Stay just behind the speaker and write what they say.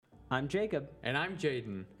I'm Jacob. And I'm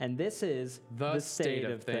Jaden. And this is The State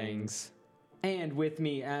of Things. And with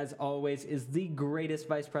me, as always, is the greatest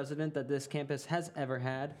vice president that this campus has ever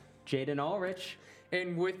had, Jaden Ulrich.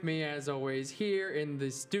 And with me, as always, here in the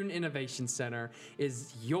Student Innovation Center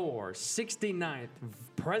is your 69th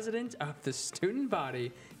president of the student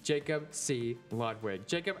body, Jacob C. Ludwig.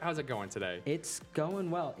 Jacob, how's it going today? It's going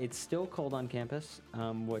well. It's still cold on campus,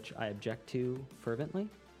 which I object to fervently.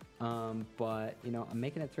 But, I'm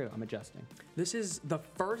making it through. I'm adjusting. This is the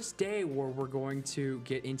first day where we're going to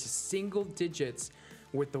get into single digits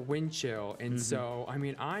with the wind chill. And so,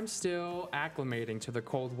 I'm still acclimating to the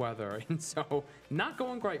cold weather. And so, not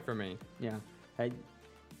going great for me. Yeah. I've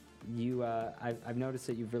noticed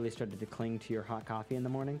that you've really started to cling to your hot coffee in the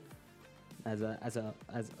morning as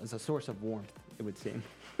a source of warmth, it would seem.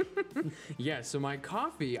 Yeah, so my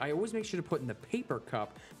coffee, I always make sure to put in the paper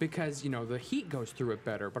cup because, the heat goes through it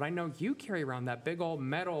better. But I know you carry around that big old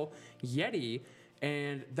metal Yeti,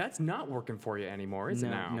 and that's not working for you anymore, is it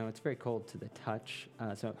now? No, it's very cold to the touch,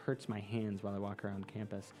 so it hurts my hands while I walk around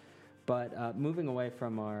campus. But moving away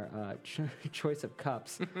from our choice of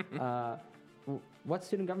cups, what's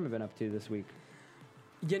student government been up to this week?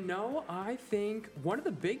 I think one of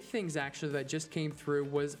the big things actually that just came through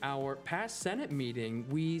was our past Senate meeting.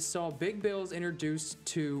 We saw big bills introduced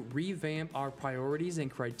to revamp our priorities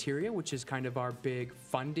and criteria, which is kind of our big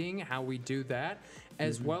funding, how we do that,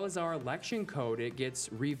 as well as our election code. It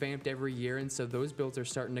gets revamped every year, and so those bills are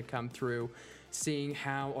starting to come through, seeing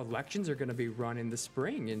how elections are going to be run in the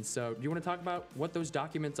spring. And so do you want to talk about what those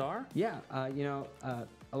documents are? Yeah,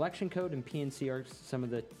 election code and PNC are some of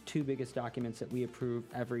the two biggest documents that we approve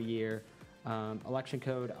every year. Election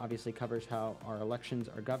code obviously covers how our elections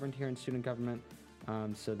are governed here in student government,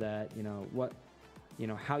 so that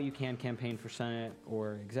how you can campaign for Senate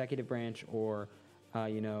or executive branch, or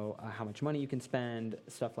how much money you can spend,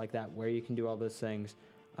 stuff like that, where you can do all those things.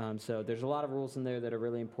 So there's a lot of rules in there that are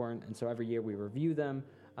really important, and so every year we review them,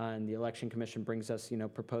 and the Election Commission brings us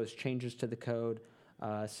proposed changes to the code,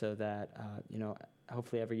 so that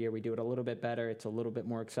hopefully every year we do it a little bit better. It's a little bit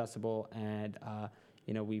more accessible, and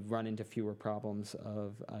we run into fewer problems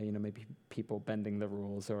of maybe people bending the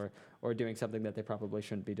rules or doing something that they probably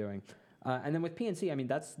shouldn't be doing. And then with PNC,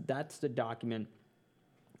 that's the document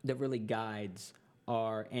that really guides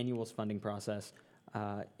our annual funding process.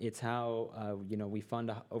 It's how we fund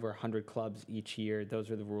over 100 clubs each year. Those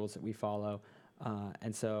are the rules that we follow,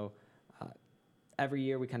 and so. Every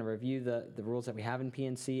year we kind of review the rules that we have in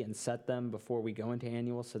PNC and set them before we go into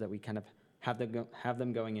annual, so that we kind of have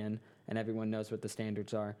them going in and everyone knows what the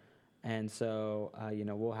standards are. And so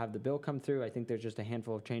we'll have the bill come through. I think there's just a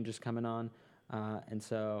handful of changes coming on, and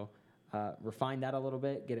so refine that a little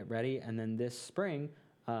bit, get it ready, and then this spring,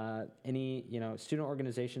 any student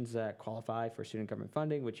organizations that qualify for student government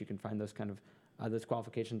funding, which you can find those those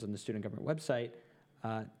qualifications on the student government website.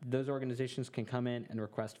 Those organizations can come in and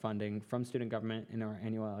request funding from student government in our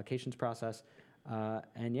annual allocations process.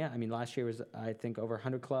 Last year was, I think, over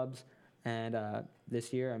 100 clubs. And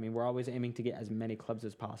this year, we're always aiming to get as many clubs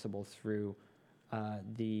as possible through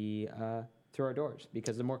through our doors,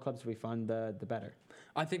 because the more clubs we fund, the better.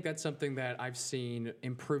 I think that's something that I've seen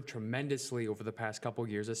improve tremendously over the past couple of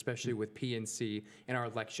years, especially with PNC and our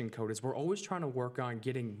election code, is we're always trying to work on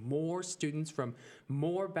getting more students from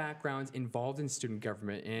more backgrounds involved in student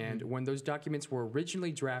government. And when those documents were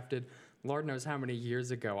originally drafted, Lord knows how many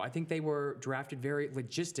years ago, I think they were drafted very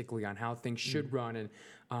logistically on how things should run and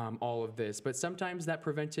all of this. But sometimes that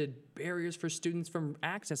prevented barriers for students from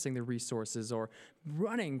accessing the resources or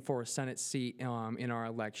running for a Senate seat in our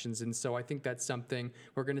elections. And so I think that's something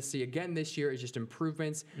we're going to see again this year, is just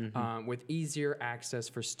improvements with easier access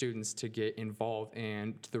for students to get involved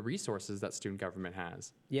and to the resources that student government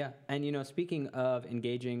has. Yeah, and speaking of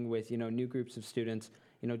engaging with new groups of students,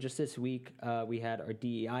 just this week we had our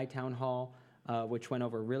DEI town hall, which went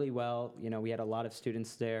over really well. We had a lot of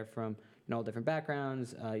students there from all different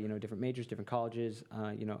backgrounds, different majors, different colleges,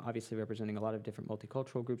 obviously representing a lot of different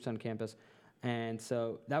multicultural groups on campus. And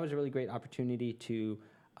so that was a really great opportunity to,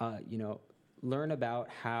 learn about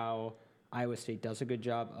how Iowa State does a good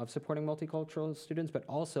job of supporting multicultural students, but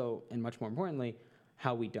also, and much more importantly,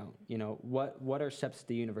 how we don't. What are steps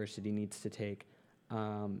the university needs to take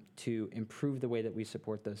to improve the way that we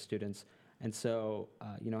support those students. And so,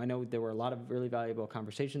 I know there were a lot of really valuable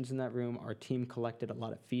conversations in that room. Our team collected a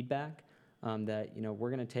lot of feedback that,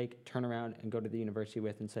 we're going to turn around and go to the university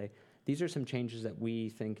with and say, these are some changes that we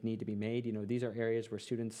think need to be made. These are areas where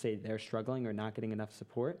students say they're struggling or not getting enough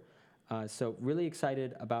support. So really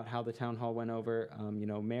excited about how the town hall went over.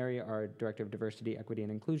 Mary, our Director of Diversity, Equity,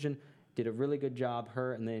 and Inclusion, did a really good job,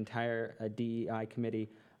 her and the entire DEI committee,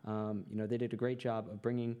 They did a great job of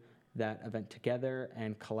bringing that event together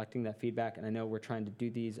and collecting that feedback. And I know we're trying to do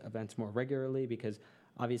these events more regularly because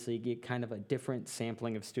obviously you get kind of a different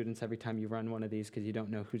sampling of students every time you run one of these because you don't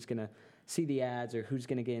know who's going to see the ads or who's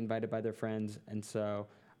going to get invited by their friends. And so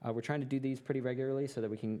we're trying to do these pretty regularly so that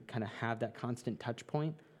we can kind of have that constant touch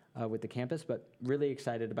point with the campus, but really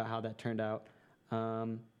excited about how that turned out.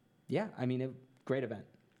 Great event.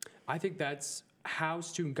 I think that's how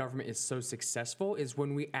student government is so successful, is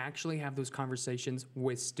when we actually have those conversations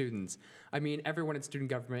with students. I mean, everyone in student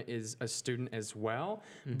government is a student as well,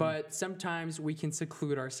 but sometimes we can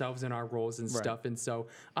seclude ourselves in our roles and stuff. And so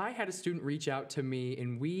I had a student reach out to me,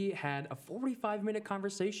 and we had a 45-minute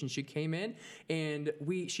conversation. She came in, and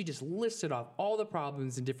she just listed off all the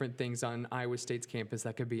problems and different things on Iowa State's campus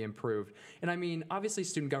that could be improved. And I mean, obviously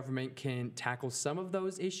student government can tackle some of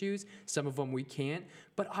those issues, some of them we can't,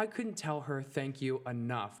 but I couldn't tell her thank you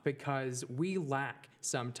enough, because we lack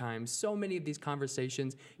sometimes so many of these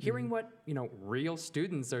conversations, hearing what real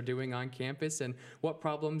students are doing on campus and what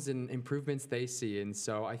problems and improvements they see. And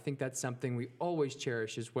so I think that's something we always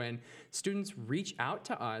cherish, is when students reach out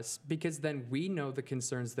to us, because then we know the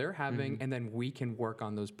concerns they're having and then we can work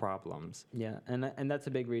on those problems. Yeah, and that's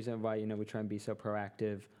a big reason why we try and be so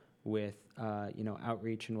proactive with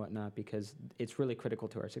outreach and whatnot, because it's really critical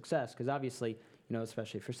to our success. Because obviously,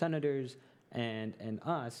 especially for senators and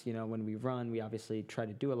us, when we run, we obviously try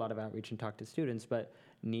to do a lot of outreach and talk to students, but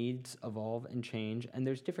needs evolve and change. And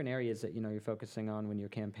there's different areas that, you're focusing on when you're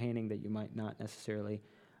campaigning that you might not necessarily,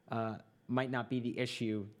 might not be the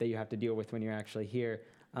issue that you have to deal with when you're actually here.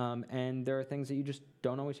 And there are things that you just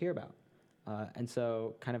don't always hear about. And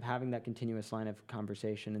so kind of having that continuous line of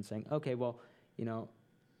conversation and saying, okay, well,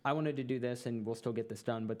 I wanted to do this and we'll still get this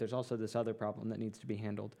done, but there's also this other problem that needs to be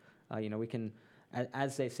handled. We can,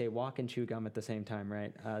 as they say, walk and chew gum at the same time,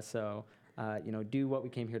 right? Do what we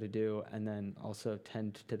came here to do, and then also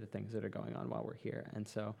tend to the things that are going on while we're here. And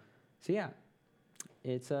so yeah,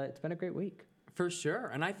 it's been a great week. For sure.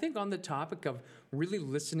 And I think on the topic of really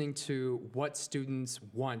listening to what students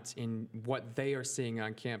want and what they are seeing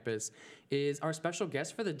on campus is our special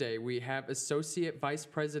guest for the day. We have Associate Vice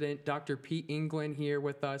President Dr. Pete Englin here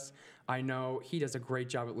with us. I know he does a great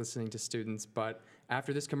job at listening to students, but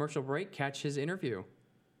after this commercial break, catch his interview.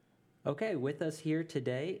 Okay, with us here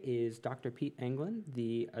today is Dr. Pete Englin,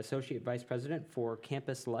 the Associate Vice President for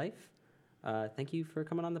Campus Life. Thank you for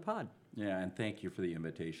coming on the pod. Yeah, and thank you for the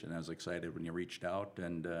invitation. I was excited when you reached out,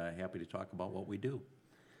 and happy to talk about what we do.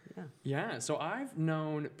 Yeah, so I've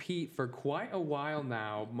known Pete for quite a while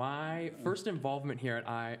now. My first involvement here at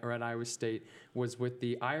Iowa State was with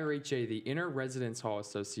the IRHA, the Inner Residence Hall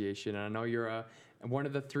Association, and I know you're one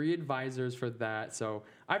of the 3 advisors for that. So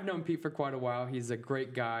I've known Pete for quite a while. He's a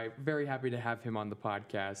great guy. Very happy to have him on the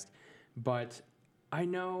podcast. But I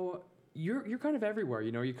know you're kind of everywhere.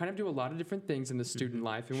 You kind of do a lot of different things in the student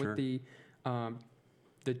life, and with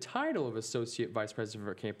the title of Associate Vice President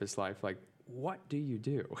for Campus Life, like, what do you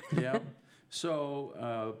do? Yeah.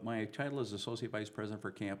 So my title is Associate Vice President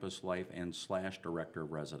for Campus Life and / Director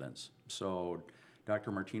of Residence. So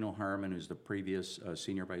Dr. Martino Harmon, who's the previous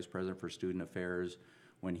Senior Vice President for Student Affairs,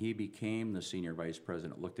 when he became the Senior Vice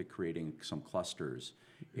President, looked at creating some clusters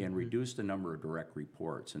and reduced the number of direct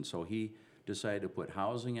reports. And so he decided to put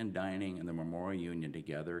housing and dining and the Memorial Union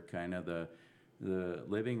together, kind of the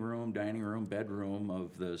living room, dining room, bedroom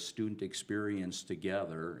of the student experience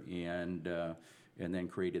together, and then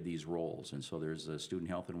created these roles. And so there's the student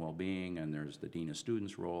health and well-being, and there's the Dean of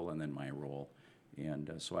Students role, and then my role.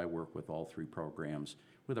 And so I work with all 3 programs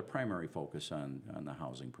with a primary focus on the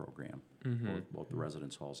housing program, both the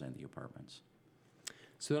residence halls and the apartments.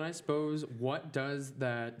 So then I suppose, what does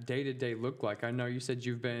that day-to-day look like? I know you said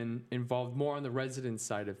you've been involved more on the residence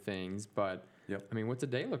side of things, but I mean, what's a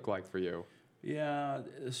day look like for you? Yeah,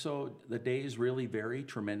 so the days really vary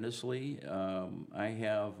tremendously. I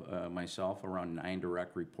have myself around 9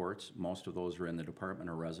 direct reports. Most of those are in the Department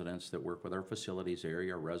of Residence that work with our facilities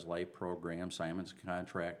area, our Res Life program, Simon's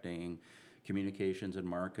Contracting, Communications and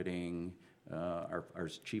Marketing, our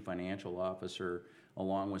Chief Financial Officer,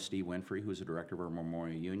 along with Steve Winfrey, who's the Director of our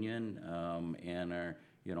Memorial Union, and our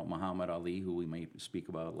Muhammad Ali, who we may speak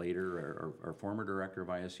about later, our former Director of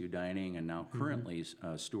ISU Dining, and now currently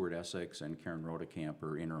Stuart Essex and Karen Rodekamp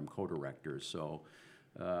are interim co-directors. So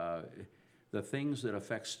the things that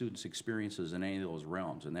affect students' experiences in any of those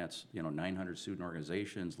realms, and that's 900 student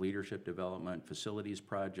organizations, leadership development, facilities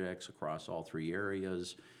projects across all 3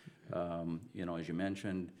 areas. As you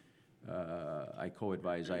mentioned, I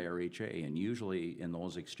co-advise IRHA, and usually in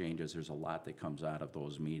those exchanges, there's a lot that comes out of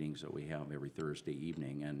those meetings that we have every Thursday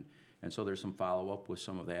evening, and so there's some follow-up with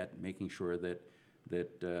some of that, making sure that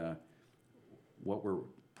that what we're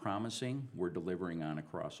promising, we're delivering on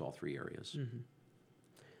across all three areas.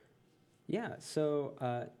 Yeah, so,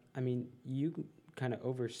 I mean, you kind of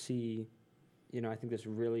oversee, I think this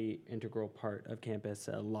really integral part of campus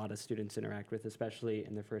a lot of students interact with, especially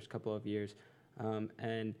in the first couple of years.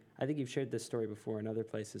 And I think you've shared this story before in other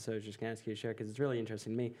places, so I was just going to ask you to share because it's really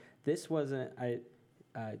interesting to me. This wasn't,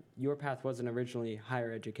 your path wasn't originally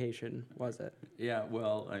higher education, was it? Yeah,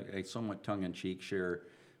 well, I somewhat tongue-in-cheek share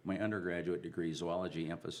my undergraduate degree, zoology,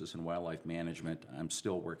 emphasis in wildlife management. I'm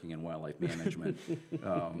still working in wildlife management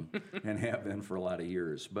and have been for a lot of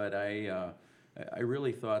years. But I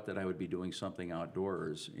really thought that I would be doing something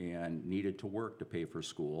outdoors and needed to work to pay for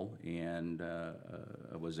school. And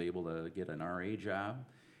I was able to get an RA job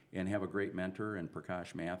and have a great mentor in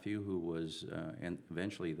Prakash Matthew, who was and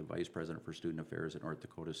eventually the vice president for student affairs at North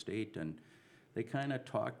Dakota State. And they kind of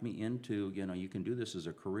talked me into, you can do this as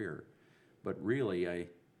a career. But really, I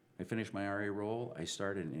finished my RA role. I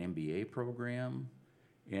started an MBA program,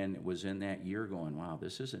 and it was in that year going, wow,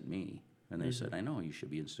 this isn't me. And they said, I know, you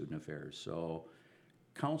should be in student affairs. So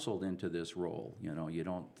counseled into this role. You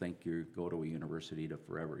don't think you go to a university to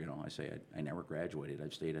forever. I say I never graduated.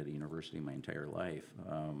 I've stayed at a university my entire life.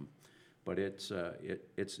 But it's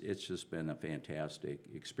just been a fantastic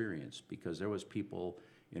experience because there was people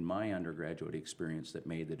in my undergraduate experience that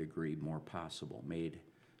made the degree more possible, made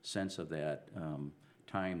sense of that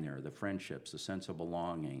time there, the friendships, the sense of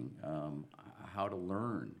belonging, how to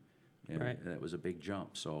learn. And Right. that was a big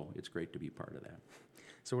jump, so it's great to be part of that.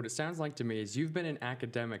 So what it sounds like to me is you've been in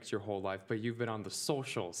academics your whole life, but you've been on the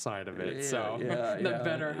social side of it. The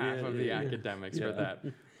better half of the academics for that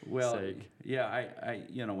Well, sake. yeah, I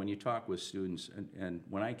when you talk with students, and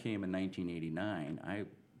when I came in 1989, I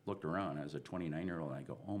looked around as a 29-year-old and I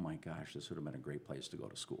go, oh my gosh, this would have been a great place to go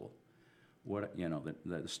to school. What,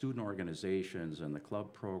 the student organizations and the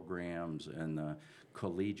club programs and the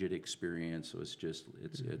collegiate experience was just,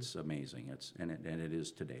 it's amazing. And it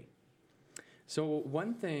is today. So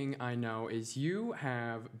one thing I know is you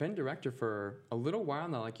have been director for a little while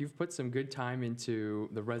now. Like you've put some good time into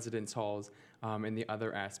the residence halls and the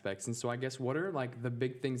other aspects. And so I guess what are like the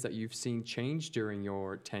big things that you've seen change during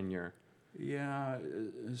your tenure? Yeah,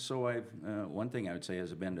 so one thing I would say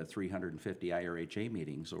is I've been to 350 IRHA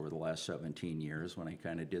meetings over the last 17 years when I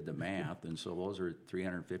kind of did the math, and so those are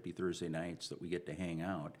 350 Thursday nights that we get to hang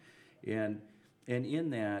out. And in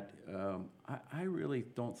that, I really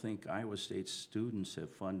don't think Iowa State students have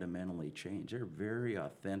fundamentally changed. They're very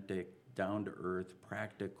authentic, down-to-earth,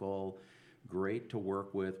 practical, great to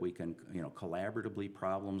work with. We can, collaboratively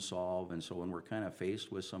problem solve. And so when we're kind of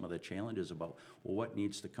faced with some of the challenges about, well, what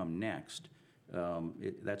needs to come next,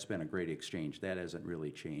 that's been a great exchange. That hasn't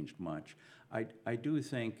really changed much. I do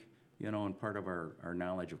think, in part of our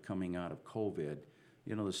knowledge of coming out of COVID,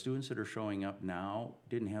 the students that are showing up now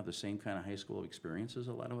didn't have the same kind of high school experiences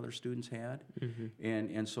a lot of other students had.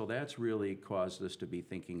 And so that's really caused us to be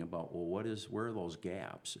thinking about, well, where are those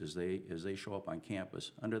gaps as they show up on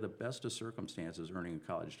campus? Under the best of circumstances, earning a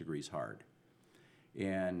college degree is hard.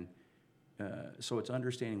 And so it's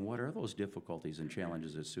understanding what are those difficulties and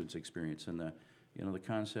challenges that students experience, and the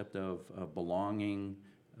concept of belonging,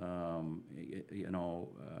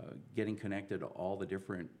 getting connected to all the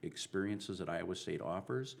different experiences that Iowa State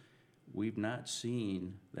offers. We've not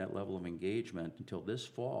seen that level of engagement until this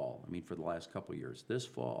fall. I mean, for the last couple of years. This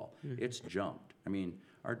fall, it's jumped. I mean,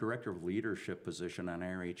 our director of leadership position on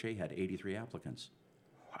IRHA had 83 applicants.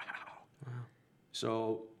 Wow.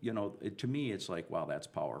 So, to me, it's like, wow, that's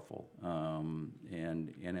powerful.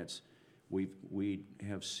 And it's, we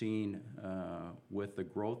have seen with the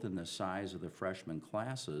growth in the size of the freshman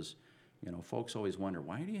classes, folks always wonder,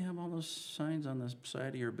 why do you have all those signs on the side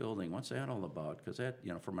of your building? What's that all about? Because that,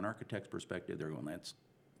 from an architect's perspective, they're going, that's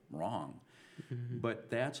wrong. But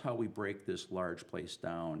that's how we break this large place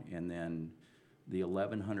down, and then the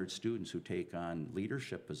 1,100 students who take on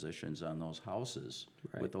leadership positions on those houses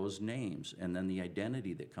with those names, and then the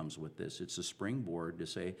identity that comes with this. It's a springboard to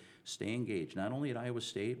say, stay engaged, not only at Iowa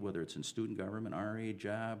State, whether it's in student government, RA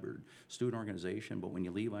job, or student organization, but when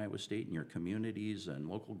you leave Iowa State in your communities and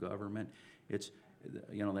local government, it's,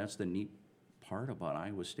 that's the neat part about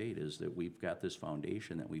Iowa State is that we've got this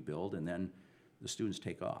foundation that we build, and then the students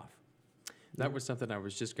take off. That was something I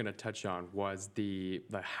was just going to touch on, was the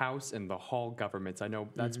House and the Hall governments. I know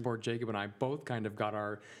that's where Jacob and I both kind of got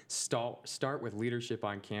our start with leadership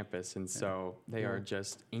on campus, and so they are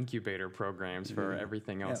just incubator programs for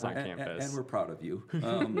everything else on campus. And we're proud of you,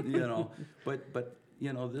 but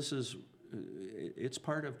this is, it's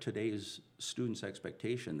part of today's students'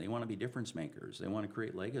 expectation. They want to be difference makers. They want to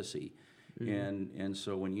create legacy. And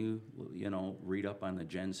so when you know, read up on the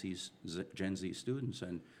Gen Z students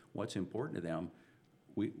and what's important to them,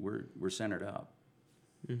 we're centered up.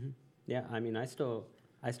 Yeah, I mean, I still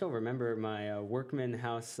remember my Workman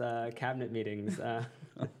House cabinet meetings.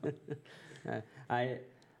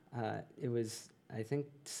 It was, I think,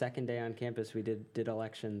 second day on campus we did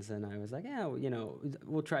elections, and I was like, yeah, you know,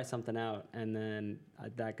 we'll try something out, and then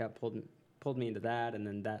that got pulled me into that, and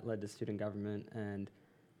then that led to student government, and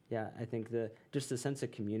yeah, I think just the sense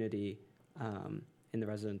of community in the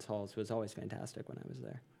residence halls was always fantastic when I was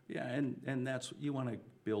there. Yeah, and that's, you want to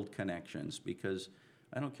build connections, because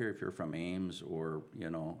I don't care if you're from Ames or, you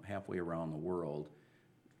know, halfway around the world,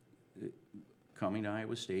 coming to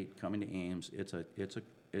Iowa State, coming to Ames, it's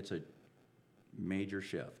a major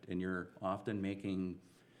shift, and you're often making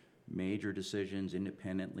major decisions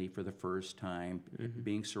independently for the first time,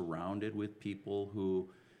 being surrounded with people who,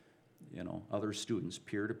 you know, other students,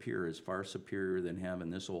 peer to peer, is far superior than having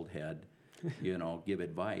this old head, you know, give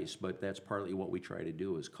advice. But that's partly what we try to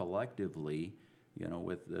do, is collectively, you know,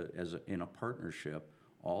 in a partnership,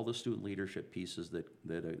 all the student leadership pieces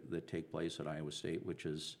that take place at Iowa State, which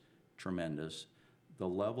is tremendous. The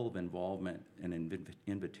level of involvement and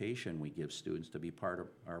invitation we give students to be part of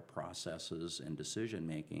our processes and decision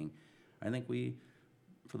making, I think we,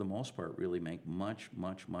 for the most part, really make much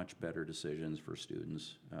better decisions for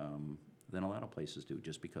students than a lot of places do,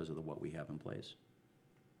 just because of what we have in place.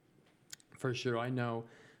 For sure, I know.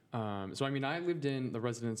 So, I mean, I lived in the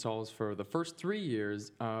residence halls for the first 3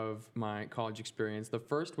 years of my college experience. The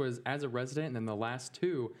first was as a resident, and then the last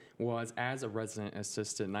 2 was as a resident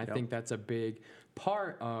assistant. And I think that's a big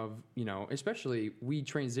part of, you know, especially we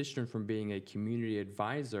transitioned from being a community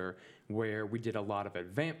advisor, where we did a lot of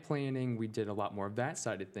event planning, we did a lot more of that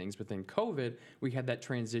side of things. But then COVID, we had that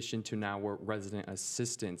transition to now we're resident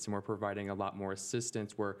assistants, and we're providing a lot more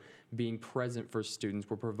assistance. We're being present for students.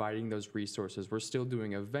 We're providing those resources. We're still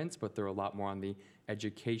doing events, but they're a lot more on the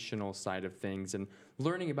educational side of things and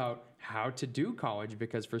learning about how to do college,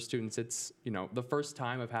 because for students, it's, you know, the first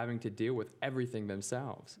time of having to deal with everything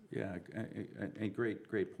themselves. Yeah, a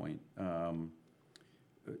great point.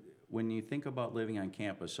 When you think about living on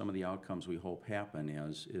campus, some of the outcomes we hope happen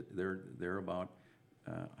is they're about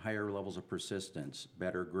higher levels of persistence,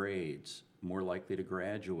 better grades, more likely to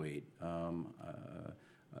graduate,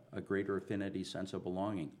 a greater affinity, sense of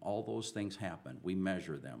belonging. All those things happen. We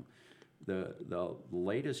measure them. The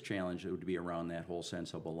latest challenge would be around that whole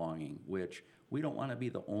sense of belonging, which we don't want to be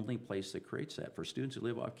the only place that creates that. For students who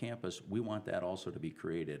live off campus, we want that also to be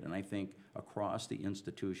created. And I think across the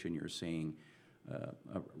institution, you're seeing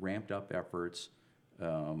ramped up efforts,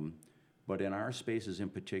 but in our spaces in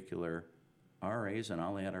particular, RAs, and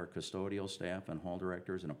I'll add our custodial staff and hall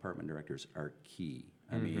directors and apartment directors, are key.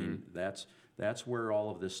 I mean, that's where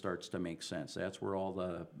all of this starts to make sense. That's where all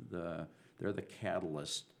they're the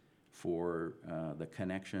catalyst for the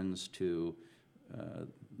connections to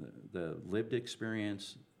the lived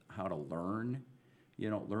experience, how to learn, you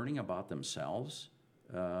know, learning about themselves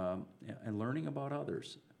and learning about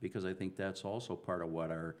others, because I think that's also part of what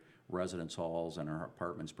our residence halls and our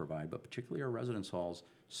apartments provide, but particularly our residence halls,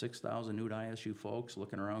 6,000 new to ISU folks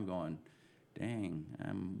looking around going, dang,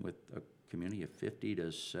 I'm with a community of 50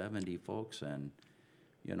 to 70 folks, and,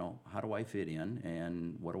 you know, how do I fit in,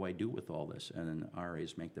 and what do I do with all this? And then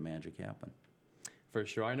RAs make the magic happen. For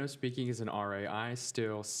sure. I know, speaking as an RA, I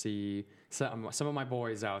still see some of my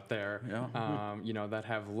boys out there, you know, that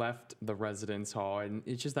have left the residence hall, and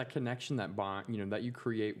it's just that connection, that bond, you know, that you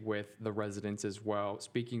create with the residents as well.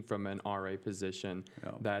 Speaking from an RA position,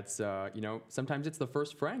 that's, you know, sometimes it's the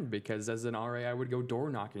first friend, because as an RA, I would go door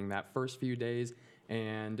knocking that first few days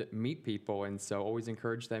and meet people, and so always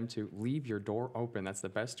encourage them to leave your door open. That's the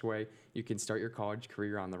best way you can start your college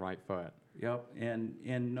career on the right foot. Yep,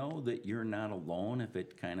 and know that you're not alone if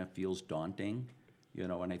it kind of feels daunting, you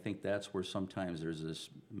know, and I think that's where sometimes there's this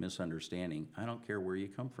misunderstanding. I don't care where you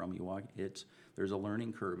come from, you walk, there's a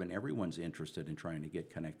learning curve, and everyone's interested in trying to get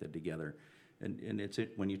connected together. And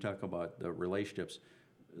when you talk about the relationships,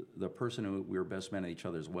 the person who we were best men at each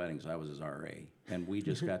other's weddings, I was his RA, and we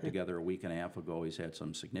just got together a week and a half ago. He's had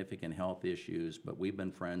some significant health issues, but we've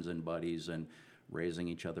been friends and buddies and raising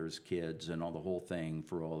each other's kids and all the whole thing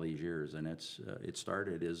for all these years. And it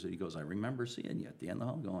started as he goes, I remember seeing you at the end of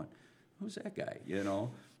the hall going, who's that guy, you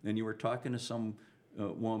know? And you were talking to some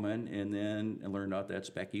woman, and then I learned out that's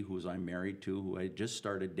Becky, who I'm married to, who I just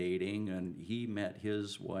started dating, and he met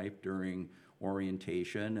his wife during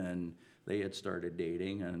orientation, and they had started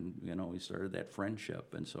dating, and, you know, we started that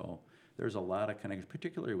friendship. And so there's a lot of connection,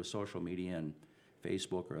 particularly with social media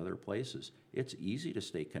Facebook or other places. It's easy to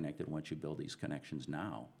stay connected once you build these connections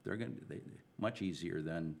now. They're much easier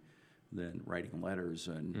than writing letters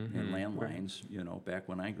and landlines, back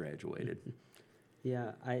when I graduated.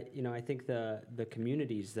 Yeah, I think the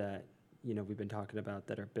communities that, we've been talking about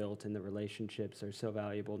that are built and the relationships are so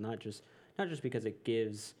valuable, not just because it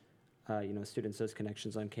gives, students those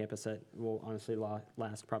connections on campus that will honestly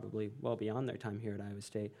last probably well beyond their time here at Iowa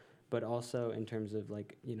State, but also in terms of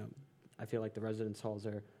I feel like the residence halls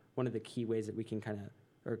are one of the key ways that we can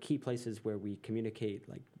or key places where we communicate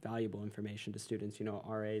valuable information to students.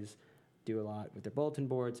 RAs do a lot with their bulletin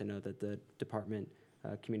boards. I know that the department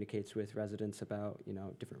communicates with residents about,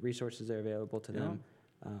 different resources that are available to them,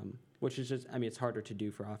 which is just, it's harder to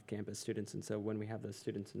do for off-campus students. And so when we have those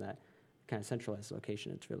students in that kind of centralized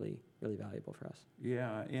location, it's really, really valuable for us.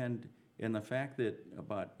 Yeah, and the fact that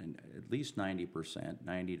about at least 90%,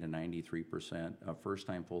 90 to 93% of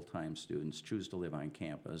first-time, full-time students choose to live on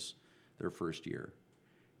campus their first year.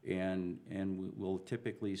 And we'll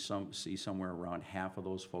typically see somewhere around half of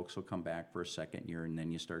those folks will come back for a second year, and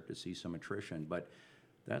then you start to see some attrition. But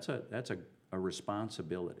that's a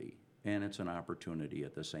responsibility, and it's an opportunity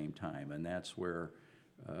at the same time. And that's where,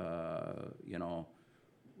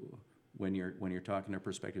 when you're talking to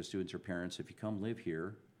prospective students or parents, if you come live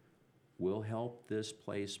here, we'll help this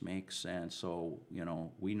place make sense. So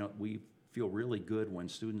we feel really good when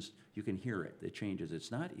students, you can hear it. It changes.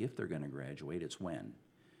 It's not if they're going to graduate; it's when.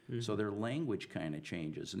 So their language kind of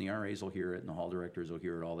changes, and the RAs will hear it, and the hall directors will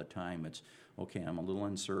hear it all the time. It's, okay, I'm a little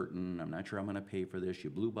uncertain. I'm not sure I'm going to pay for this. You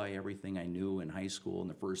blew by everything I knew in high school in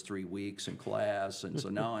the first 3 weeks in class, and so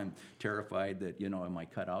now I'm terrified that, am I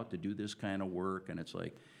cut out to do this kind of work? And it's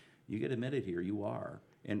like, you get admitted here, you are.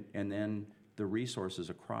 And then the resources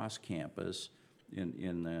across campus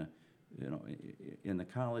in the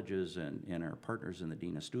colleges and our partners in the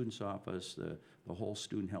Dean of Students Office, the whole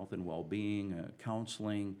student health and well-being,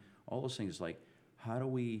 counseling, all those things, how do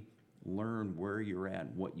we learn where you're at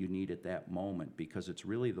and what you need at that moment? Because it's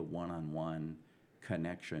really the one-on-one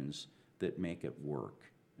connections that make it work.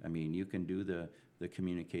 You can do the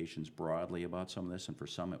communications broadly about some of this, and for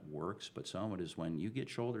some it works, but some of it is when you get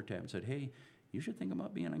shoulder tapped and said, hey, you should think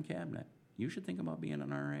about being on cabinet. You should think about being an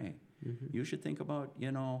RA. You should think about,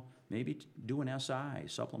 maybe do an SI,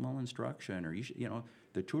 supplemental instruction, or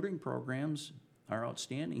the tutoring programs are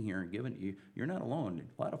outstanding here, and you're not alone.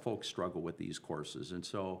 A lot of folks struggle with these courses, and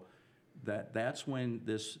so that's when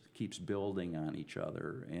this keeps building on each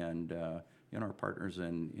other. And our partners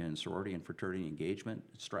in sorority and fraternity engagement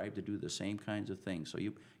strive to do the same kinds of things. So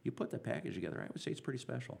you put the package together, I would say it's pretty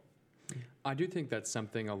special. I do think that's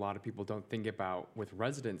something a lot of people don't think about with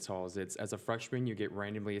residence halls. It's, as a freshman, you get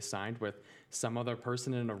randomly assigned with some other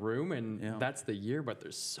person in a room, and that's the year, but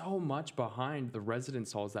there's so much behind the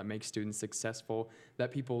residence halls that make students successful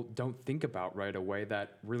that people don't think about right away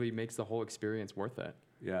that really makes the whole experience worth it.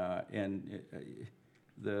 Yeah, and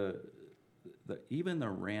even the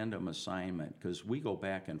random assignment, because we go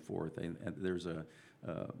back and forth, and there's a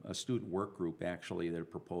student work group actually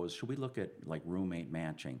that proposed, should we look at roommate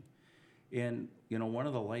matching? And, one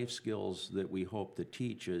of the life skills that we hope to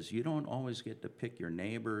teach is you don't always get to pick your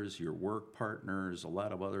neighbors, your work partners, a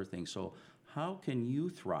lot of other things. So how can you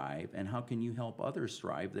thrive, and how can you help others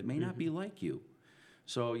thrive that may not be like you?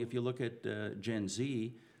 So if you look at Gen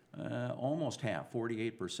Z, almost half,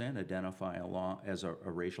 48%, identify as a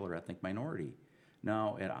racial or ethnic minority.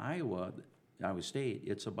 Now at Iowa State,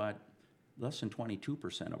 it's about less than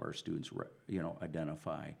 22% of our students,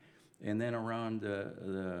 identify. And then around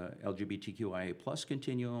the LGBTQIA plus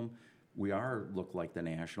continuum, we look like the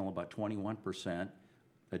national. About 21%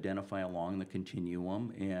 identify along the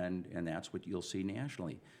continuum, and that's what you'll see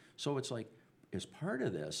nationally. So it's as part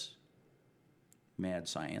of this mad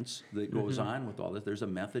science that goes on with all this, there's a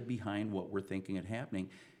method behind what we're thinking and happening.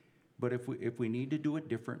 But if we need to do it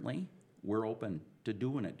differently, we're open to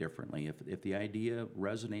doing it differently. If the idea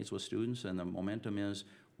resonates with students and the momentum is,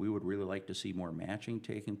 we would really like to see more matching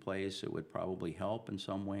taking place. It would probably help in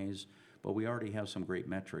some ways, but we already have some great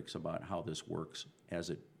metrics about how this works as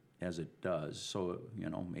it does. So,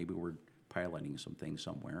 maybe we're piloting some things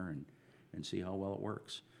somewhere and see how well it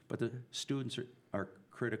works. But the students are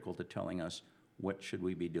critical to telling us, what should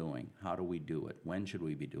we be doing? How do we do it? When should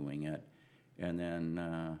we be doing it? And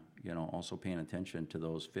then, also paying attention to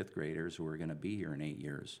those fifth graders who are going to be here in 8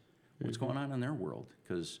 years. What's going on in their world?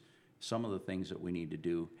 Because some of the things that we need to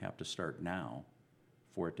do have to start now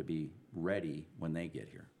for it to be ready when they get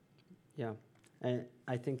here. Yeah, and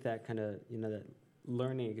I think that kind of, that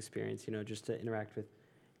learning experience, just to interact with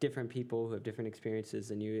different people who have different experiences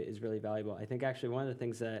than you is really valuable. I think actually one of the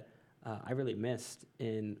things that I really missed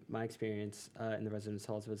in my experience in the residence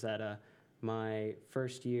halls was that my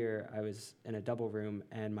first year I was in a double room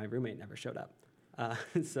and my roommate never showed up.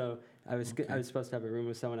 So I was supposed to have a room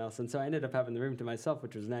with someone else, and so I ended up having the room to myself,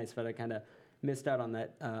 which was nice. But I kind of missed out on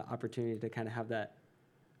that opportunity to kind of have that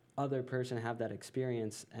other person have that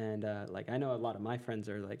experience. And like I know a lot of my friends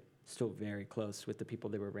are like still very close with the people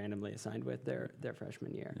they were randomly assigned with their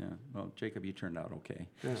freshman year. Yeah. Well, Jacob, you turned out okay.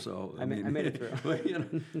 Yeah. So I made it through. But, you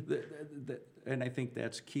know, and I think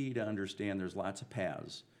that's key to understand. There's lots of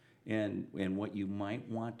paths, and what you might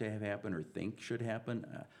want to have happen or think should happen.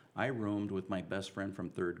 I roomed with my best friend from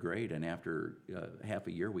third grade, and after half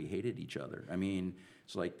a year, we hated each other. I mean,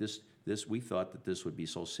 it's like this. We thought that this would be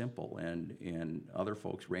so simple, and other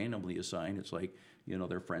folks randomly assigned. It's like, you know,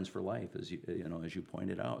 they're friends for life, as you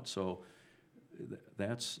pointed out. So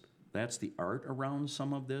that's the art around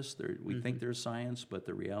some of this. We think there's science, but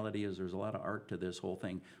the reality is there's a lot of art to this whole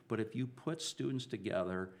thing. But if you put students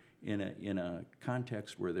together in a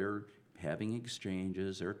context where they're having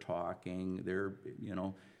exchanges, they're talking, they're, you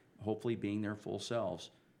know, hopefully being their full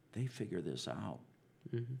selves, they figure this out.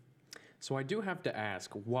 Mm-hmm. So I do have to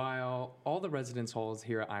ask, while all the residence halls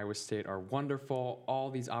here at Iowa State are wonderful,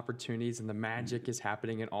 all these opportunities and the magic is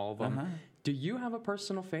happening in all of them, do you have a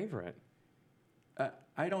personal favorite?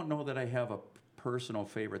 I don't know that I have a personal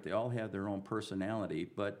favorite. They all have their own personality,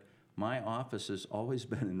 but my office has always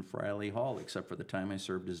been in Friley Hall, except for the time I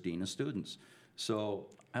served as Dean of Students. So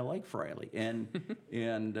I like Friley. And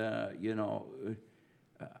you know,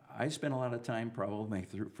 I spent a lot of time, probably my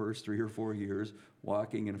first 3 or 4 years,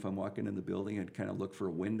 walking, and if I'm walking in the building, I'd kind of look for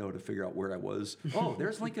a window to figure out where I was. Oh,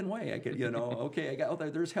 there's Lincoln Way. I could, you know, okay,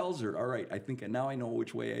 there's Helzer. All right, I think now I know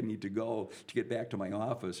which way I need to go to get back to my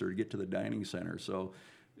office or to get to the dining center. So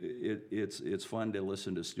it's fun to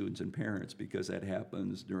listen to students and parents, because that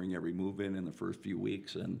happens during every move-in in the first few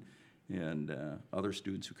weeks, and other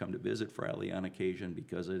students who come to visit Friley on occasion,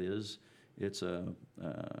 because it's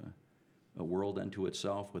a world unto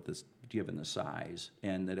itself with this, given the size,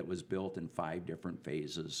 and that it was built in 5 different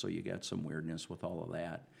phases, so you got some weirdness with all of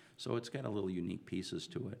that. So it's got a little unique pieces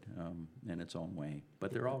to it in its own way,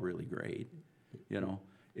 but they're all really great. You know,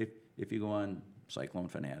 if you go on Cyclone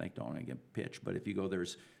Fanatic, don't want to get pitched, but if you go,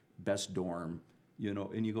 there's Best Dorm, you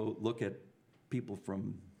know, and you go look at people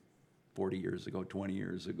from 40 years ago, 20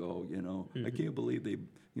 years ago, you know, I can't believe they,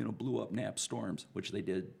 you know, blew up Knapp Storms, which they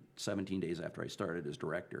did 17 days after I started as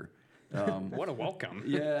director. What a welcome.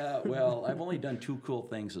 Yeah, well, I've only done 2 cool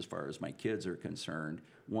things as far as my kids are concerned.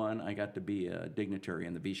 One, I got to be a dignitary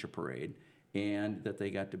in the Visha Parade, and that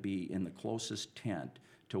they got to be in the closest tent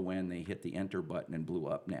to when they hit the enter button and blew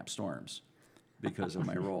up Knapp Storms because of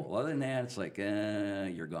my role. Other than that, it's like,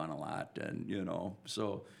 you're gone a lot, and, you know,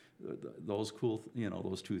 so those cool, you know,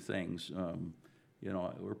 those 2 things, you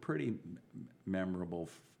know, were pretty memorable,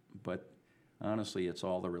 but honestly, it's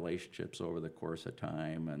all the relationships over the course of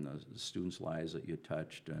time and the students' lives that you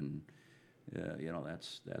touched, and you know,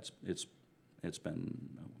 it's been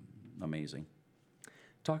amazing.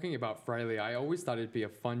 Talking about Friley, I always thought it'd be a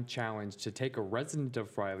fun challenge to take a resident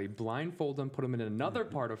of Friley, blindfold them, put them in another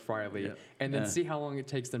part of Friley, and then see how long it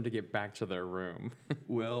takes them to get back to their room.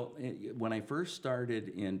 Well, when I first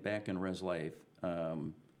started back in Res Life,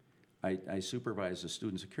 I supervised the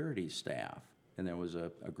student security staff. And there was a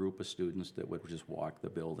group of students that would just walk the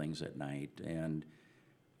buildings at night, and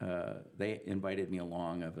they invited me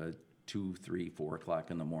along of a 2, 3, 4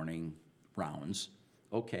 o'clock in the morning rounds.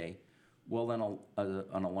 Okay, well then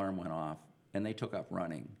an alarm went off, and they took up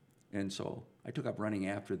running, and so I took up running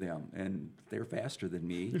after them, and they're faster than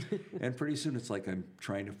me, and pretty soon it's like I'm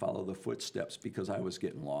trying to follow the footsteps because I was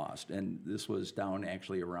getting lost. And this was down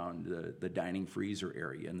actually around the dining freezer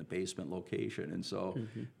area in the basement location, and so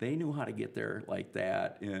they knew how to get there like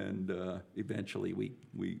that, and eventually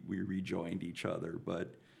we rejoined each other,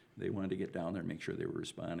 but they wanted to get down there and make sure they were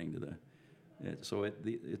responding to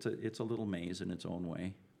it's a little maze in its own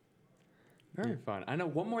way. Very fun. I know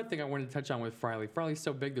one more thing I wanted to touch on with Friley. Friley's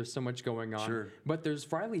so big, there's so much going on. Sure. But there's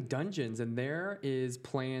Friley Dungeons, and there is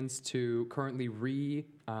plans to currently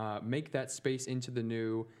make that space into the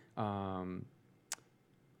new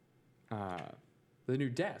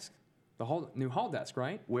desk, new hall desk,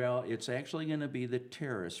 right? Well, it's actually going to be the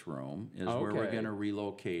terrace room is where we're going to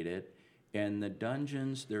relocate it. And the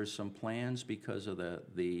dungeons, there's some plans because of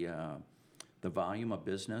the volume of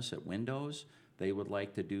business at Windows. They would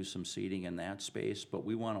like to do some seating in that space, but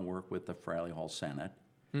we want to work with the Friley Hall Senate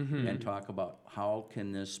and talk about how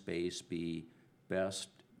can this space be best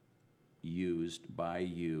used by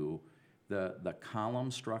you The column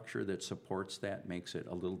structure that supports that makes it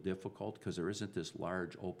a little difficult because there isn't this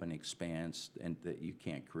large open expanse, and that you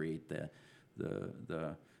can't create the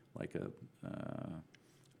like a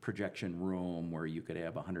projection room where you could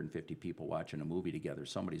have 150 people watching a movie together.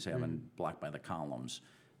 Somebody's having blocked by the columns.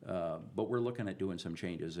 But we're looking at doing some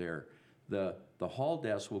changes there. The hall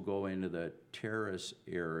desk will go into the terrace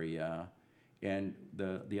area. And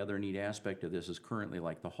the other neat aspect of this is currently,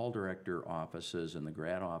 like, the hall director offices and the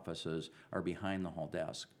grad offices are behind the hall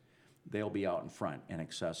desk. They'll be out in front and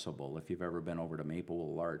accessible. If you've ever been over to Maple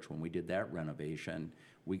Willow Arch, when we did that renovation,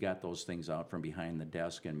 we got those things out from behind the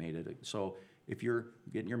desk and made it, so if you're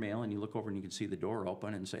getting your mail and you look over and you can see the door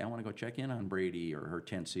open and say, I want to go check in on Brady or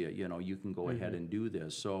Hortensia, you can go ahead and do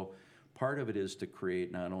this. So part of it is to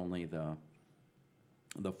create not only the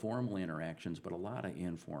formal interactions, but a lot of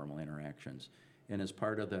informal interactions. And as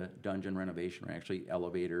part of the dungeon renovation, we're actually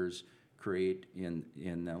elevators create in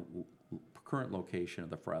the current location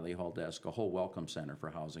of the Friley Hall desk a whole welcome center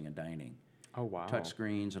for housing and dining. Oh, wow. Touch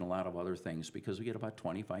screens and a lot of other things, because we get about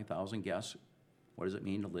 25,000 guests. What does it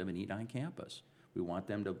mean to live and eat on campus? We want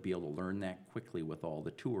them to be able to learn that quickly with all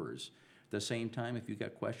the tours. At the same time, if you've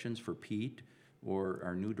got questions for Pete or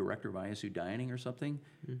our new director of ISU dining or something,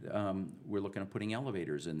 we're looking at putting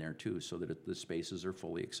elevators in there too, so that the spaces are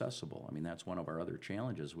fully accessible. I mean, that's one of our other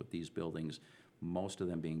challenges with these buildings, most of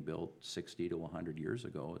them being built 60 to 100 years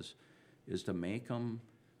ago, is to make them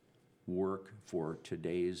work for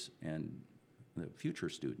today's and the future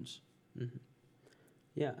students. Mm-hmm.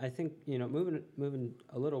 Yeah, I think, moving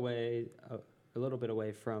a little bit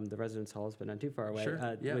away from the residence halls, but not too far away,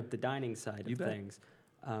 Sure, yeah. with the dining side You of bet. things.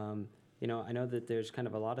 I know that there's kind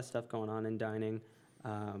of a lot of stuff going on in dining.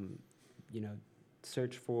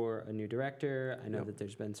 Search for a new director. I know Yep. that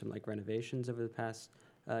there's been some renovations over the past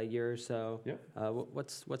year or so. Yep.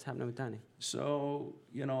 What's happening with dining? So,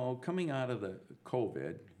 coming out of the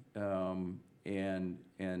COVID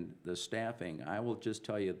and the staffing, I will just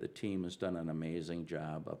tell you the team has done an amazing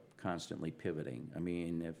job of constantly pivoting. I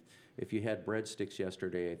mean, if you had breadsticks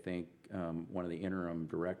yesterday, I think one of the interim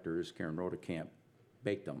directors, Karen Rodekamp,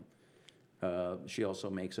 baked them. She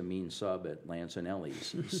also makes a mean sub at Lance and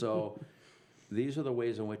Ellie's. So these are the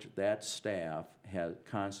ways in which that staff has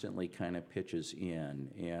constantly kind of pitches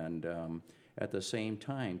in, and at the same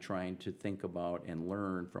time trying to think about and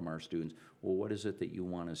learn from our students, well, what is it that you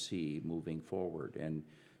want to see moving forward? And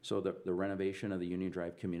so the renovation of the Union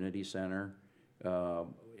Drive Community Center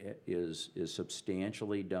is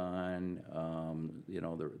substantially done.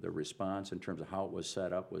 The response in terms of how it was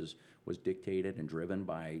set up was dictated and driven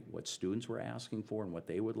by what students were asking for and what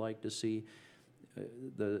they would like to see.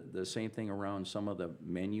 The same thing around some of the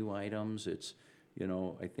menu items. It's,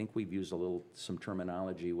 I think we've used some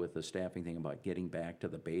terminology with the staffing thing about getting back to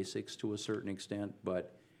the basics to a certain extent,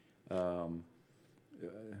 but the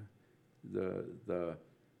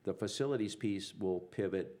facilities piece will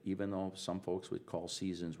pivot, even though some folks would call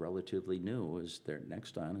Seasons relatively new. Is their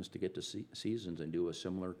next on is to get to Seasons and do a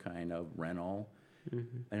similar kind of rental.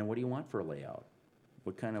 Mm-hmm. And what do you want for a layout?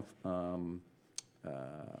 What kind of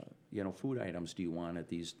food items do you want at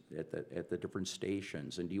the different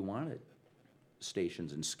stations? And do you want it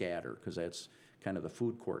stations and scatter? Because that's kind of the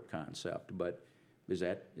food court concept. But is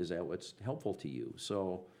that what's helpful to you?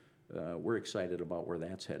 So we're excited about where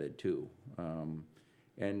that's headed too.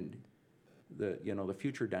 And the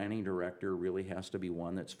future dining director really has to be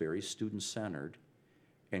one that's very student-centered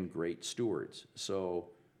and great stewards. So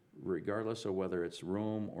regardless of whether it's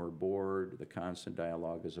room or board, the constant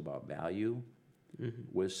dialogue is about value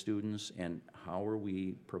with students, and how are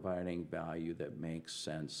we providing value that makes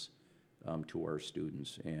sense to our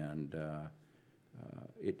students. And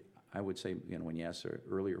I would say, when you asked the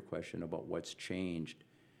earlier question about what's changed,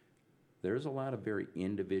 there's a lot of very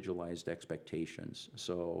individualized expectations.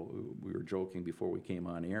 So we were joking before we came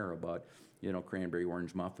on air about, cranberry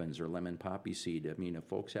orange muffins or lemon poppy seed. I mean, if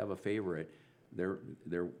folks have a favorite, they're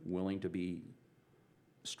willing to be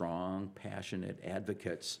strong, passionate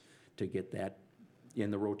advocates to get that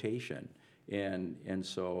in the rotation. And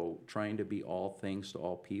so trying to be all things to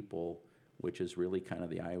all people, which is really kind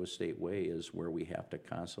of the Iowa State way, is where we have to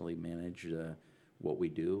constantly manage what we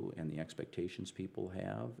do and the expectations people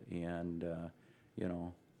have, and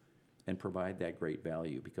and provide that great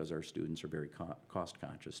value, because our students are very cost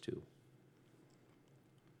conscious too.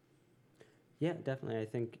 Yeah, definitely. I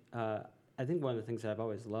think one of the things that I've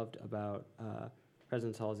always loved about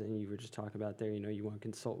President's Halls, and you were just talking about there, you want to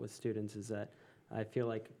consult with students, is that I feel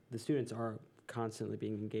like the students are constantly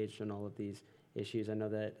being engaged in all of these issues. I know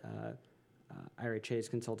that IRHA's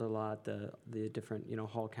consulted a lot, the different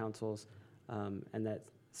hall councils, and that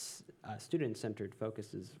student-centered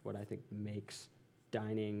focus is what I think makes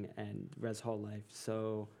dining and res hall life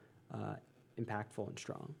so impactful and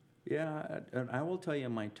strong. Yeah, and I will tell you,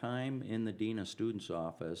 my time in the Dean of Students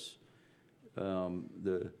office,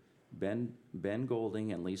 the Ben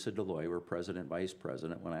Golding and Lisa Deloy were president, vice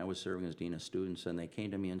president when I was serving as Dean of Students, and they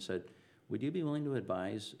came to me and said, would you be willing to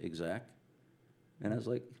advise exec? And I was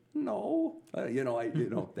like, no,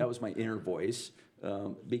 that was my inner voice,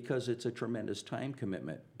 because it's a tremendous time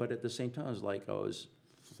commitment. But at the same time, I was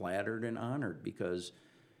flattered and honored, because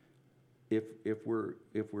if we're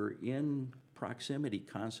in proximity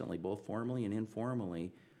constantly, both formally and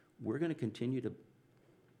informally, we're going to continue to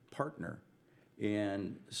partner.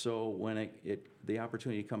 And so when the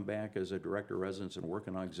opportunity to come back as a director of residence and work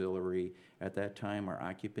in auxiliary, at that time our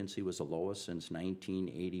occupancy was the lowest since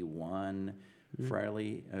 1981.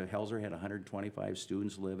 Friday, Helzer had 125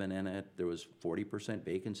 students living in it. There was 40%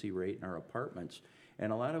 vacancy rate in our apartments.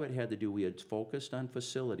 And a lot of it had to do, we had focused on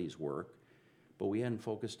facilities work, but we hadn't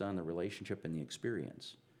focused on the relationship and the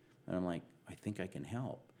experience. And I'm like, I think I can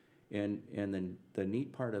help. And then the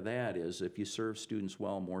neat part of that is, if you serve students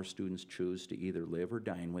well, more students choose to either live or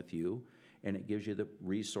dine with you, and it gives you the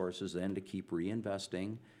resources then to keep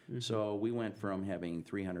reinvesting. So we went from having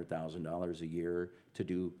 $300,000 a year to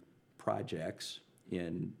do projects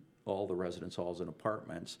in all the residence halls and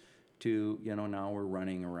apartments to, now we're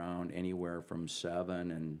running around anywhere from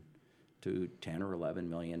 $7 to $10 or $11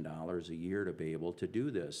 million a year to be able to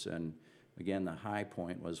do this. And again, the high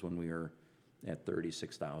point was when we were at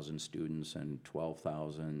 36,000 students and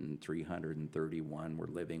 12,331 were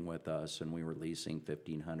living with us, and we were leasing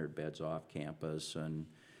 1,500 beds off campus, and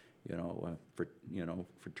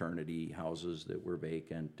fraternity houses that were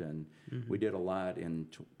vacant. And we did a lot in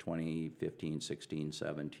 2015, 16,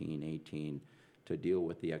 17, 18 to deal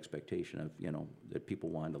with the expectation of, that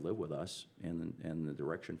people wanted to live with us, and the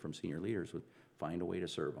direction from senior leaders would find a way to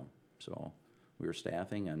serve them. So we were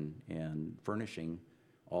staffing and furnishing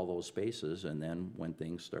all those spaces, and then when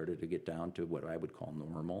things started to get down to what I would call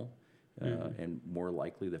normal, and more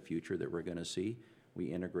likely the future that we're going to see, we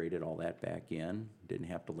integrated all that back in, didn't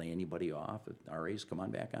have to lay anybody off. RAs come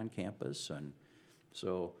on back on campus, and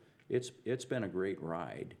so it's been a great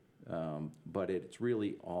ride, but it's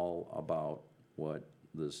really all about what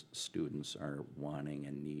the students are wanting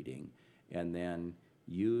and needing, and then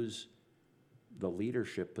use the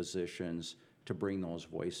leadership positions to bring those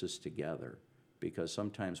voices together. Because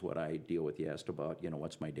sometimes what I deal with, you asked about,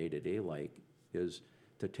 what's my day-to-day like, is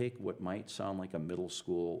to take what might sound like a middle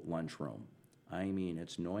school lunchroom. I mean,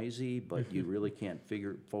 it's noisy, but you really can't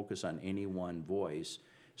focus on any one voice.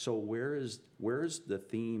 So where's the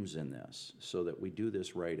themes in this, so that we do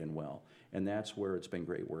this right and well? And that's where it's been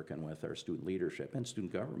great working with our student leadership and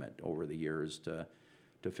student government over the years to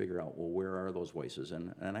figure out, well, where are those voices?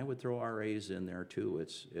 And I would throw RAs in there too.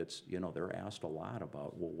 It's they're asked a lot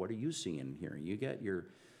about, well, what are you seeing here? You get your,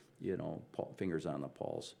 fingers on the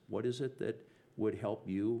pulse. What is it that would help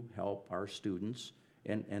you help our students?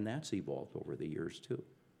 And that's evolved over the years too.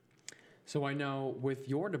 So I know with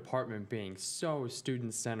your department being so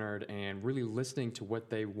student-centered and really listening to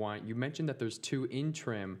what they want, you mentioned that there's 2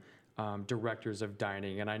 interim directors of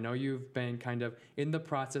dining, and I know you've been kind of in the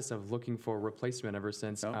process of looking for a replacement ever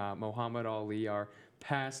since Muhammad Ali, our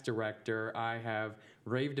past director. I have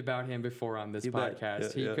raved about him before on this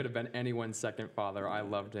podcast. He could have been anyone's second father. I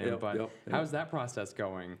loved him, how's that process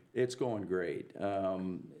going? It's going great.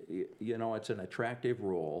 It's an attractive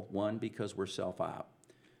role, one, because we're self-op.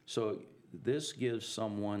 So this gives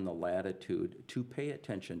someone the latitude to pay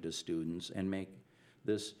attention to students and make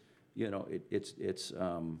this, you're not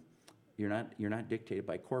dictated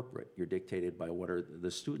by corporate. You're dictated by what are the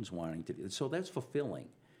students wanting to do. So that's fulfilling.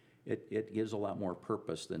 It gives a lot more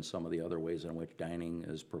purpose than some of the other ways in which dining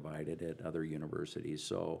is provided at other universities.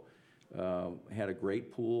 So had a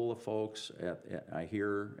great pool of folks. I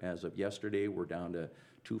hear as of yesterday, we're down to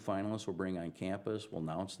 2 finalists we'll bring on campus. We'll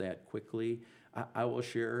announce that quickly. I will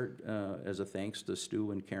share as a thanks to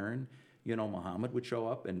Stu and Karen, Muhammad would show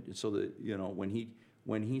up, and so that,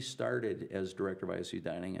 when he started as director of ISU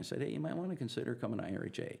dining, I said, hey, you might want to consider coming to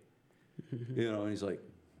IRHA. And he's like,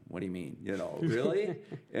 what do you mean? Really?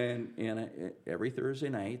 and every Thursday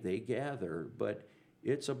night they gather, but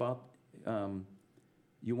it's about,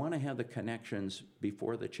 you want to have the connections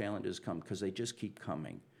before the challenges come, because they just keep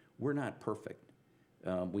coming. We're not perfect.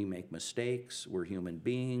 We make mistakes. We're human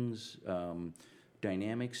beings.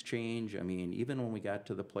 Dynamics change. I mean, even when we got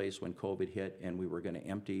to the place when COVID hit and we were going to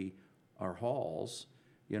empty our halls,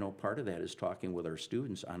 part of that is talking with our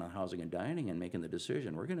students on housing and dining and making the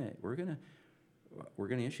decision. We're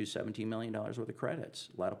gonna issue $17 million worth of credits.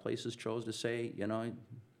 A lot of places chose to say,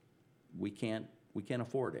 we can't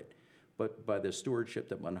afford it. But by the stewardship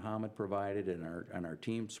that Muhammad provided and our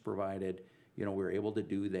teams provided, we were able to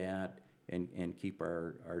do that and keep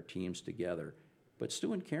our teams together. But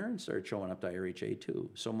Stu and Karen started showing up to IRHA too.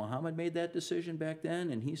 So Muhammad made that decision back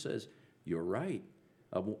then, and he says, "You're right.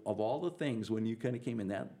 Of all the things, when you kind of came in,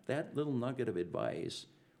 that little nugget of advice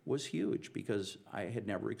was huge, because I had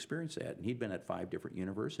never experienced that." And he'd been at 5 different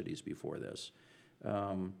universities before this.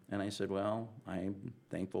 And I said, well, I'm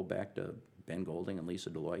thankful back to Ben Golding and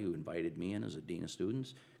Lisa Deloy, who invited me in as a dean of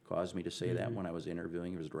students, caused me to say that when I was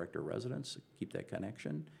interviewing as director of residence, keep that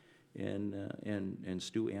connection. And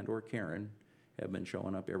Stu and/or Karen have been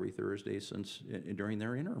showing up every Thursday since during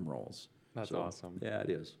their interim roles. That's awesome. Yeah, it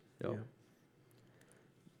is. Yep. Yeah.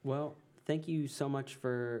 Well, thank you so much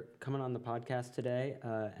for coming on the podcast today,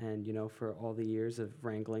 and for all the years of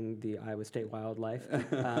wrangling the Iowa State wildlife.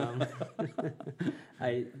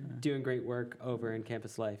 Doing great work over in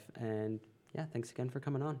campus life, and yeah, thanks again for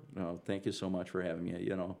coming on. No, thank you so much for having me.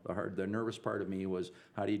 The nervous part of me was,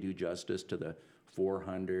 how do you do justice to the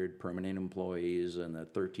 400 permanent employees and the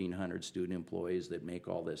 1,300 student employees that make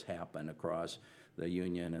all this happen across the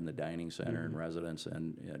union and the dining center and residence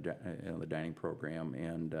and the dining program.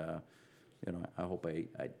 And I hope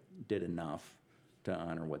I did enough to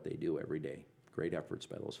honor what they do every day. Great efforts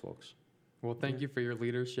by those folks. Well, thank you for your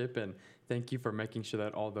leadership, and thank you for making sure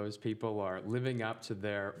that all those people are living up to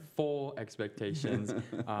their full expectations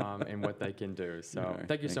and what they can do. So All right.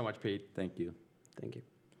 thank you so much, Pete. Thank you. Thank you.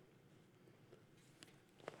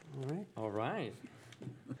 All right. All right.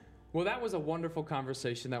 Well, that was a wonderful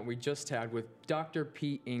conversation that we just had with Dr.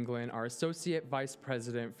 Pete Englin, our Associate Vice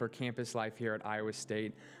President for Campus Life here at Iowa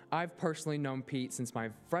State. I've personally known Pete since my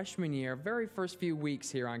freshman year, very first few weeks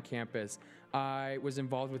here on campus. I was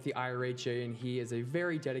involved with the IRHA, and he is a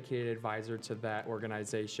very dedicated advisor to that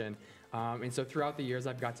organization. And so throughout the years,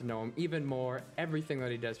 I've got to know him even more, everything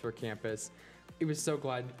that he does for campus. I was so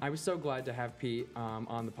glad to have Pete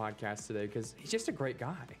on the podcast today, because he's just a great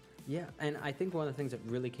guy. Yeah, and I think one of the things that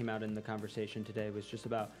really came out in the conversation today was just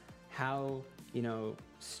about how,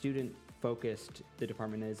 student-focused the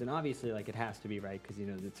department is. And obviously, it has to be, right? Because,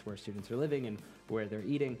 that's where students are living and where they're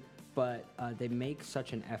eating. But they make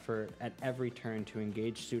such an effort at every turn to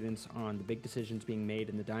engage students on the big decisions being made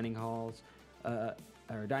in the dining halls, or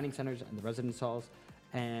dining centers and the residence halls,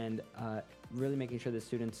 and really making sure that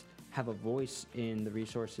students have a voice in the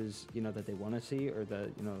resources, that they want to see, or the,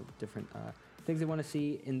 different things they want to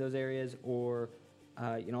see in those areas, or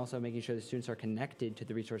also making sure the students are connected to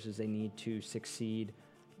the resources they need to succeed,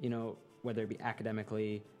 whether it be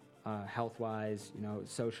academically, health-wise,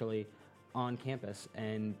 socially, on campus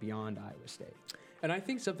and beyond Iowa State. And I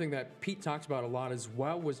think something that Pete talked about a lot as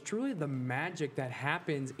well was truly the magic that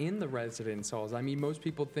happens in the residence halls. I mean, most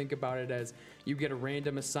people think about it as you get a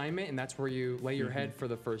random assignment and that's where you lay your head for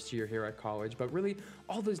the first year here at college. But really,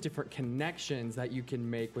 all those different connections that you can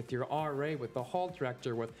make with your RA, with the hall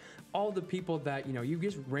director, with all the people that, you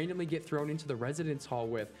just randomly get thrown into the residence hall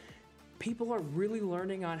with. People are really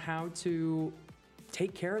learning on how to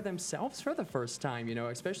take care of themselves for the first time,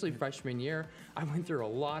 especially freshman year. I went through a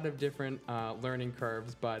lot of different learning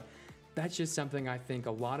curves, but that's just something I think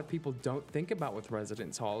a lot of people don't think about with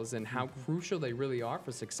residence halls and how crucial they really are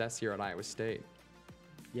for success here at Iowa State.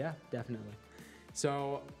 Yeah, definitely.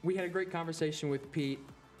 So we had a great conversation with Pete.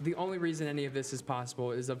 The only reason any of this is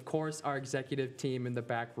possible is, of course, our executive team in the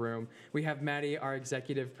back room. We have Maddie, our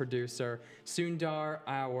executive producer, Sundar,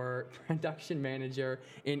 our production manager,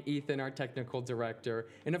 and Ethan, our technical director.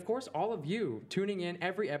 And, of course, all of you tuning in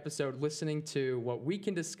every episode, listening to what we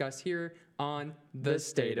can discuss here on The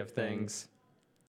State of Things.